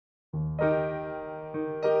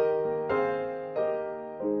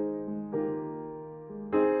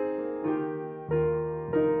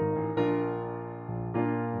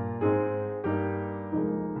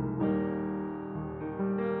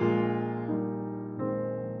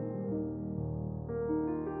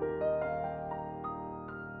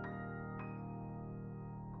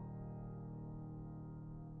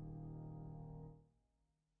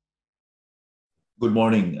Good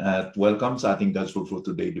morning at welcome sa ating God's Word for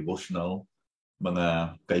Today devotional,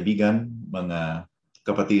 mga kaibigan, mga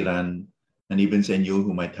kapatiran, and even sa inyo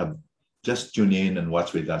who might have just tuned in and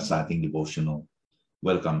watched with us sa ating devotional.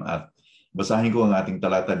 Welcome at basahin ko ang ating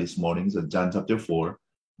talata this morning sa John chapter 4,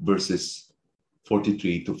 verses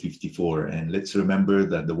 43 to 54. And let's remember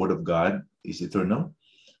that the Word of God is eternal,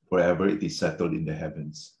 forever it is settled in the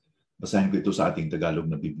heavens. Basahin ko ito sa ating Tagalog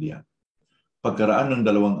na Biblia. Pagkaraan ng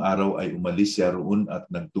 2 araw ay umalis siya roon at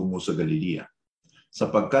nagtungo sa Galilea,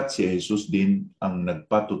 sapagkat si Jesus din ang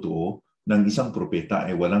nagpatutuo ng isang propeta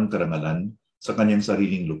ay walang karangalan sa kanyang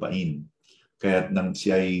sariling lupain. Kaya't nang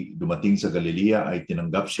siya ay dumating sa Galilea ay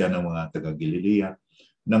tinanggap siya ng mga taga-Galilea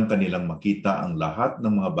nang kanilang makita ang lahat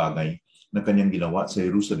ng mga bagay na kanyang ginawa sa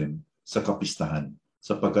Jerusalem sa kapistahan,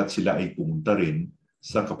 sapagkat sila ay pumunta rin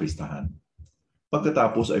sa kapistahan.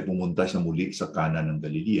 Pagkatapos ay pumunta siya muli sa Cana ng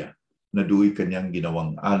Galilea, na do'y kanyang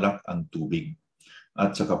ginawang alak ang tubig.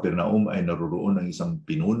 At sa Capernaum ay naroroon ang isang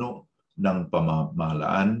pinuno ng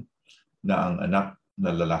pamamahalaan na ang anak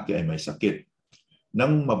na lalaki ay may sakit.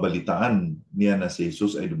 Nang mabalitaan niya na si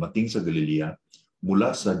Jesus ay dumating sa Galilea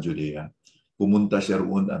mula sa Judea, pumunta siya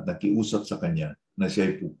roon at nakiusap sa kanya na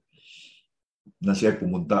siya ay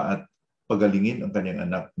pumunta at pagalingin ang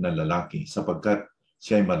kanyang anak na lalaki sapagkat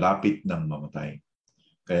siya ay malapit ng mamatay.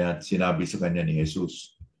 Kaya sinabi sa kanya ni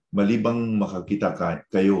Jesus, malibang makakita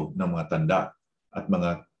kayo ng mga tanda at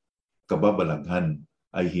mga kababalaghan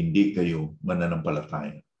ay hindi kayo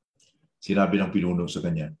mananampalataya. Sinabi ng pinuno sa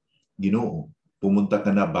kanya, Ginoo, pumunta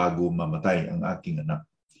ka na bago mamatay ang aking anak.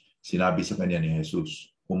 Sinabi sa kanya ni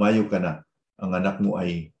Jesus, humayo ka na, ang anak mo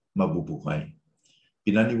ay mabubuhay.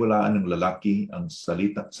 Pinaniwalaan ng lalaki ang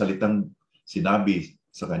salitang sinabi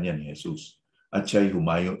sa kanya ni Jesus at siya ay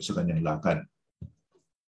humayo sa kanyang lakad.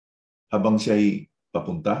 Habang siya ay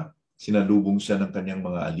papunta, sinalubong siya ng kanyang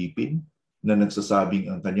mga alipin na nagsasabing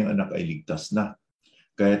ang kanyang anak ay ligtas na.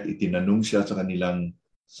 Kaya't itinanong siya sa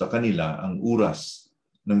kanila ang oras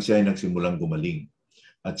nang siya ay nagsimulang gumaling.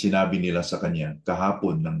 At sinabi nila sa kanya,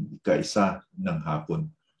 kahapon ng ika-1 ng hapon,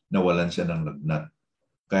 nawalan siya ng lagnat.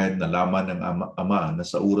 Kaya't nalaman ng ama na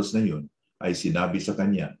sa oras na yun ay sinabi sa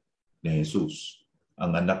kanya ni Jesus,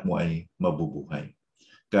 ang anak mo ay mabubuhay.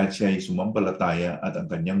 Kaya't siya ay sumampalataya at ang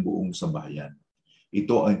kanyang buong sambahayan.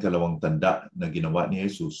 Ito ang ikalawang tanda na ginawa ni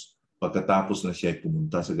Jesus pagkatapos na siya ay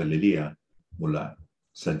pumunta sa Galilea mula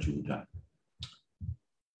sa Juda.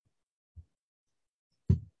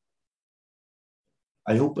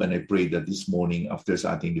 I hope and I pray that this morning after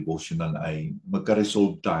sa ating devotional ay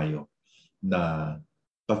magka-resolve tayo na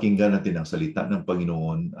pakinggan natin ang salita ng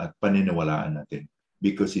Panginoon at paniniwalaan natin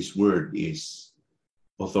because His Word is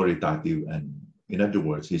authoritative and in other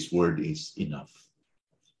words, His Word is enough.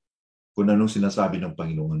 Kung anong sinasabi ng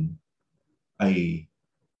Panginoon ay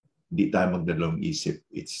hindi tayo magdalawang isip.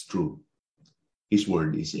 It's true. His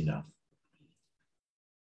word is enough.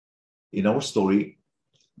 In our story,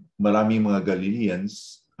 maraming mga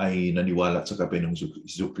Galileans ay naniwala sa Panginoong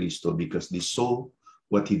Jesucristo because they saw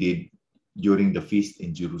what He did during the feast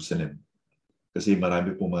in Jerusalem. Kasi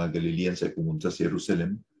marami pong mga Galileans ay pumunta sa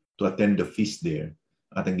Jerusalem to attend the feast there.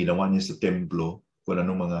 At ang ginawa niya sa templo, kung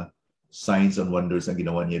anong mga signs and wonders ang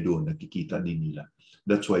ginawa niya doon, nakikita din nila.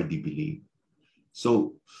 That's why they believe.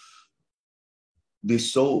 So, they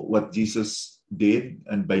saw what Jesus did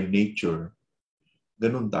and by nature,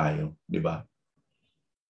 ganun tayo, di ba?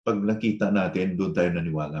 Pag nakita natin, doon tayo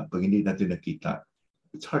naniwala. Pag hindi natin nakita,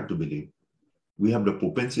 it's hard to believe. We have the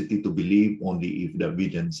propensity to believe only if the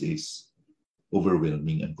evidence is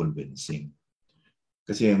overwhelming and convincing.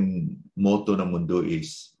 Kasi ang motto ng mundo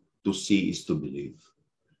is, to see is to believe.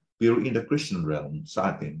 Pero in the Christian realm,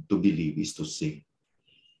 sa atin, to believe is to see.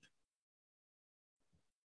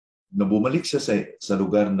 Na bumalik siya sa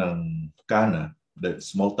lugar ng Cana, the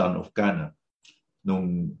small town of Cana,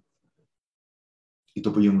 nung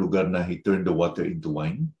ito po yung lugar na he turned the water into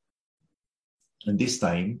wine. And this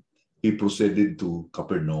time, he proceeded to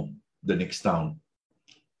Capernaum, the next town.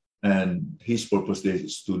 And his purpose there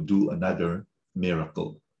is to do another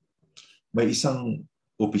miracle. May isang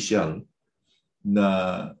opisyal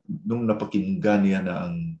na nung napakinggan niya na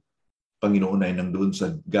ang Panginoon ay nandoon sa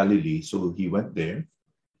Galilee, so he went there.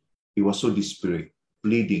 He was so desperate,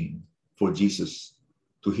 pleading for Jesus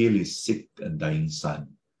to heal his sick and dying son.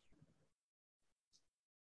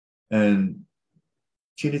 And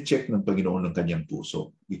chine-check ng Panginoon ng kanyang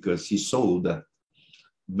puso because he saw that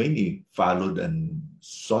many followed and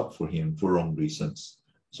sought for him for wrong reasons.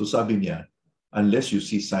 So sabi niya, unless you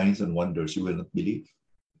see signs and wonders, you will not believe.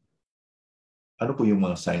 Ano po yung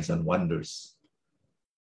mga signs and wonders?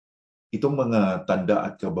 Itong mga tanda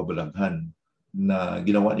at kababalaghan na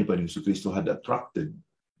ginawa ni Panginoon Jesucristo had attracted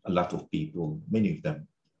a lot of people, many of them.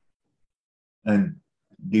 And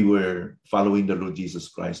they were following the Lord Jesus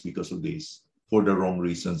Christ because of this, for the wrong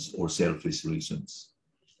reasons or selfish reasons.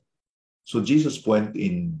 So Jesus' point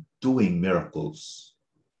in doing miracles,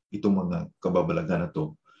 itong mga kababalagan na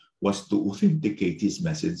to, was to authenticate his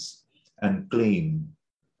message and claim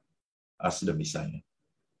as the Messiah.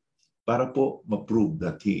 Para po ma-prove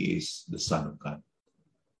that he is the Son of God,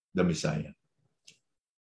 the Messiah.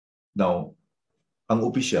 Now, ang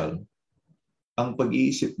opisyal, ang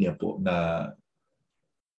pag-iisip niya po na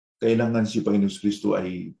kailangan si Panginoon Kristo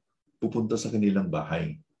ay pupunta sa kanilang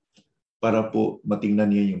bahay para po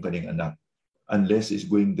matingnan niya yung kanyang anak. Unless he's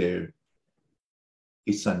going there,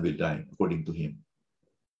 his son will die, according to him.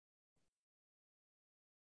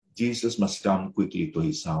 Jesus must come quickly to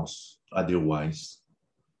his house, otherwise,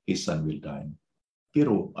 his son will die.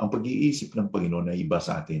 Pero ang pag-iisip ng Panginoon ay iba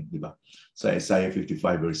sa atin, di ba? Sa Isaiah 55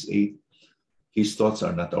 verse 8, his thoughts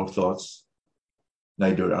are not our thoughts,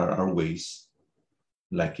 neither are our ways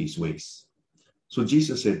like his ways. So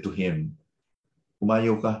Jesus said to him,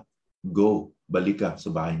 umayaw ka, go, balik ka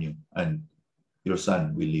sa bahay niyo, and your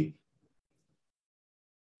son will live.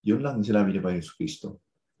 Yun lang ang sinabi ni Panginoon Kristo.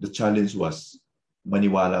 The challenge was,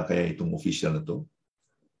 maniwala kaya itong official na to?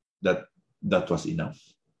 That was enough?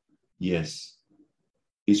 Yes.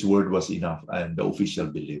 His word was enough and the official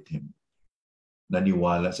believed him.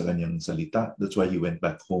 Naniwala sa kanyang salita. That's why he went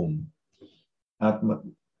back home. At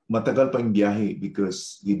matagal pa yung biyahe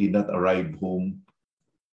because he did not arrive home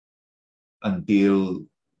until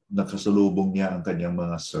nakasalubong niya ang kanyang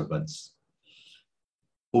mga servants.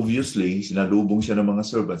 Obviously, sinalubong siya ng mga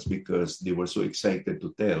servants because they were so excited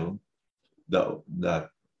to tell that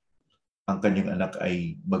ang kanyang anak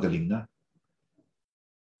ay magaling na.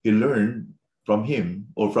 He learned from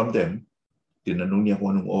him or from them, tinanong niya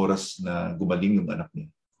kung anong oras na gumaling yung anak niya.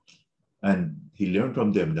 And he learned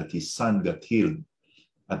from them that his son got healed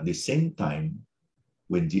at the same time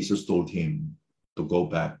when Jesus told him to go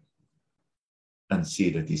back and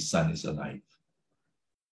see that his son is alive.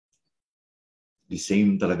 The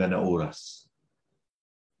same talaga na oras.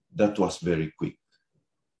 That was very quick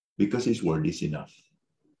because his word is enough.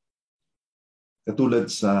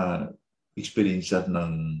 Katulad sa experience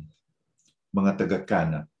ng mga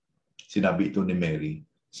taga-Cana, sinabi ito ni Mary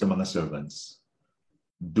sa mga servants,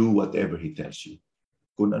 do whatever he tells you.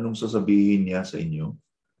 Kung anong sasabihin niya sa inyo,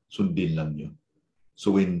 sundin lang niyo.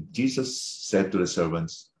 So when Jesus said to the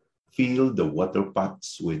servants, fill the water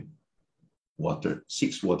pots with water,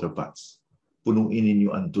 6 water pots. Punuin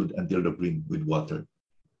ninyo until the brim with water.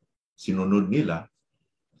 Sinunod nila,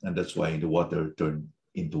 and that's why the water turned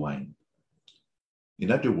into wine.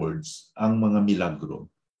 In other words, ang mga milagro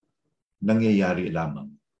nangyayari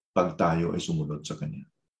lamang pag tayo ay sumunod sa Kanya.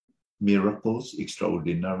 Miracles,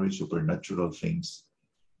 extraordinary, supernatural things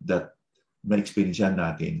that ma-experiencehan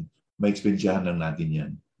lang natin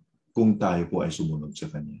yan kung tayo po ay sumunod sa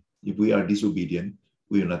Kanya. If we are disobedient,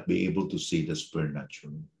 we will not be able to see the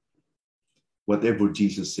supernatural. Whatever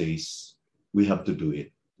Jesus says, we have to do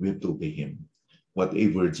it. We have to obey Him.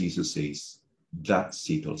 Whatever Jesus says, that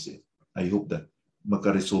settles it. I hope that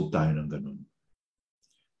makaresolve tayo ng ganun.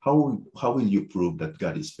 How will you prove that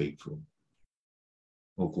God is faithful?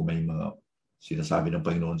 O kung may mga sinasabi ng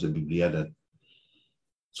Panginoon sa Biblia that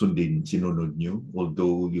sinunod nyo,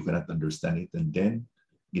 although you cannot understand it, and then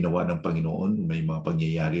ginawa ng Panginoon, may mga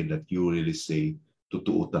pangyayari that you really say,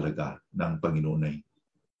 totoo talaga ng Panginoon ay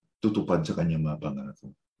tutupad sa kanyang mga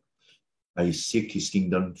pangako. I seek His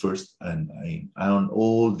kingdom first, and on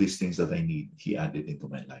all these things that I need, He added into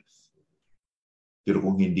my life. Pero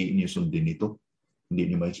kung hindi niyo sundin ito, hindi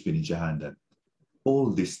niyo ma-experiencehan that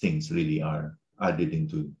all these things really are added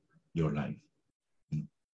into your life.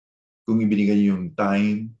 Kung ibinigay niyo yung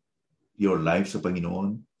time, your life sa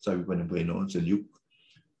Panginoon, sabi pa ng Panginoon sa Luke,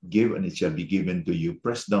 give and it shall be given to you,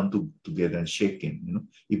 pressed down together and shaken.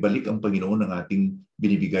 Ibalik ang Panginoon ng ating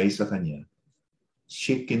binibigay sa Kanya.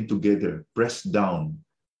 Shaken together, pressed down.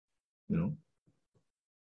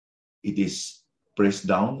 It is pressed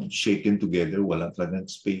down, shaken together, wala talagang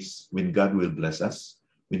space. When God will bless us,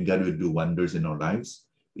 when God will do wonders in our lives,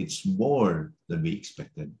 it's more than we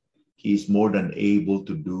expected. He is more than able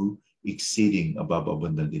to do exceeding above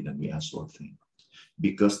abundantly than we ask or think.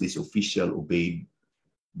 Because this official obeyed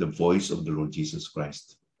the voice of the Lord Jesus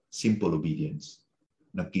Christ. Simple obedience.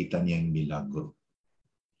 Nakita niya yung milagro.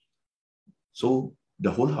 So,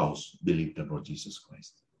 the whole house believed the Lord Jesus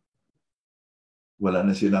Christ. Wala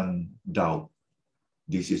na silang doubt.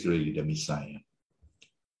 This is really the Messiah.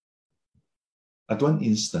 At one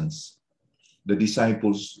instance, the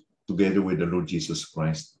disciples, together with the Lord Jesus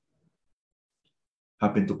Christ,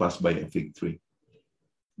 happened to pass by a fig tree.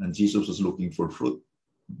 And Jesus was looking for fruit.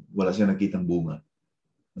 Wala siya nakitang bunga.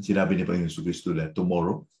 Ang sinabi ni Panginoon Jesucristo na,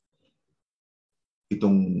 tomorrow,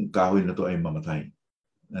 itong kahoy na to ay mamatay.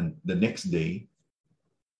 And the next day,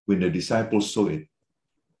 when the disciples saw it,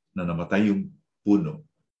 na namatay yung puno,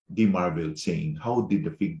 they marveled, saying, how did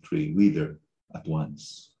the fig tree wither at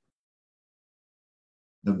once?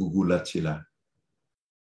 Nagugulat sila.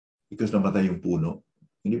 Because namatay yung puno.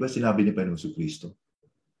 Hindi ba sinabi ni Panginoon Jesucristo?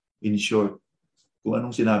 In short, kung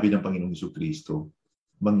anong sinabi ng Panginoong Jesucristo,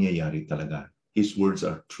 mangyayari talaga. His words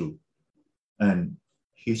are true. And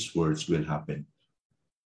His words will happen.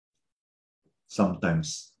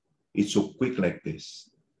 Sometimes, it's so quick like this,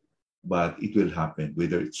 but it will happen.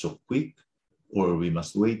 Whether it's so quick or we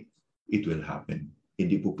must wait, it will happen.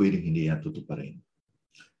 Hindi po pwedeng hindi yan tutuparin.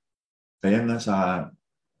 Kaya nga sa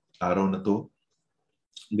araw na to,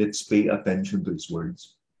 let's pay attention to His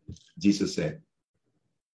words. Jesus said,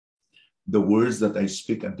 the words that I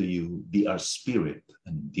speak unto you, they are spirit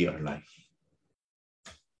and they are life.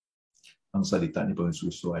 Ang salita ni Panginoon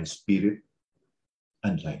Jesucristo ay spirit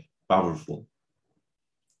and life. Powerful.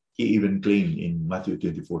 He even claimed in Matthew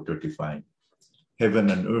 24:35,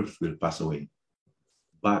 heaven and earth will pass away,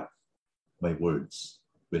 but my words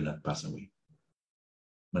will not pass away.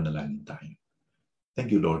 Manalangin tayo.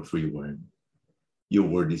 Thank you, Lord, for your word. Your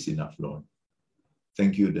word is enough, Lord.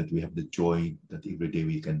 Thank you that we have the joy that every day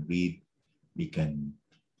we can read, we can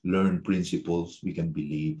learn principles, we can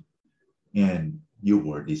believe, and your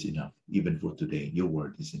word is enough. Even for today, your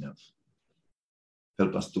word is enough.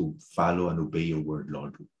 Help us to follow and obey your word,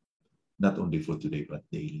 Lord. Not only for today, but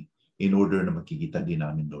daily. In order na makikita din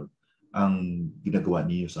namin, Lord, ang ginagawa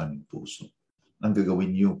niyo sa aming puso. Ang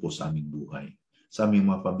gagawin niyo po sa aming buhay, sa aming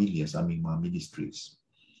mga pamilya, sa aming mga ministries.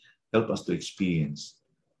 Help us to experience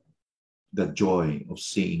the joy of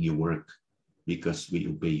seeing your work because we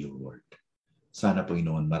obey your word. Sana,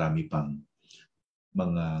 Panginoon, marami pang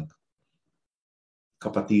mga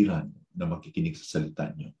kapatiran na makikinig sa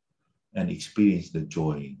salita niyo and experience the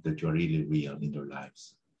joy that you are really real in their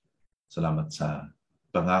lives. Salamat sa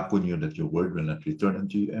pangako niyo that your word will not return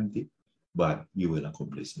unto you empty, but you will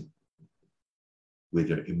accomplish it.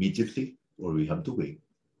 Whether immediately or we have to wait,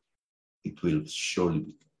 it will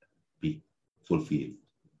surely be fulfilled,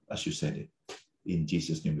 as you said it. In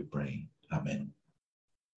Jesus' name we pray. Amen.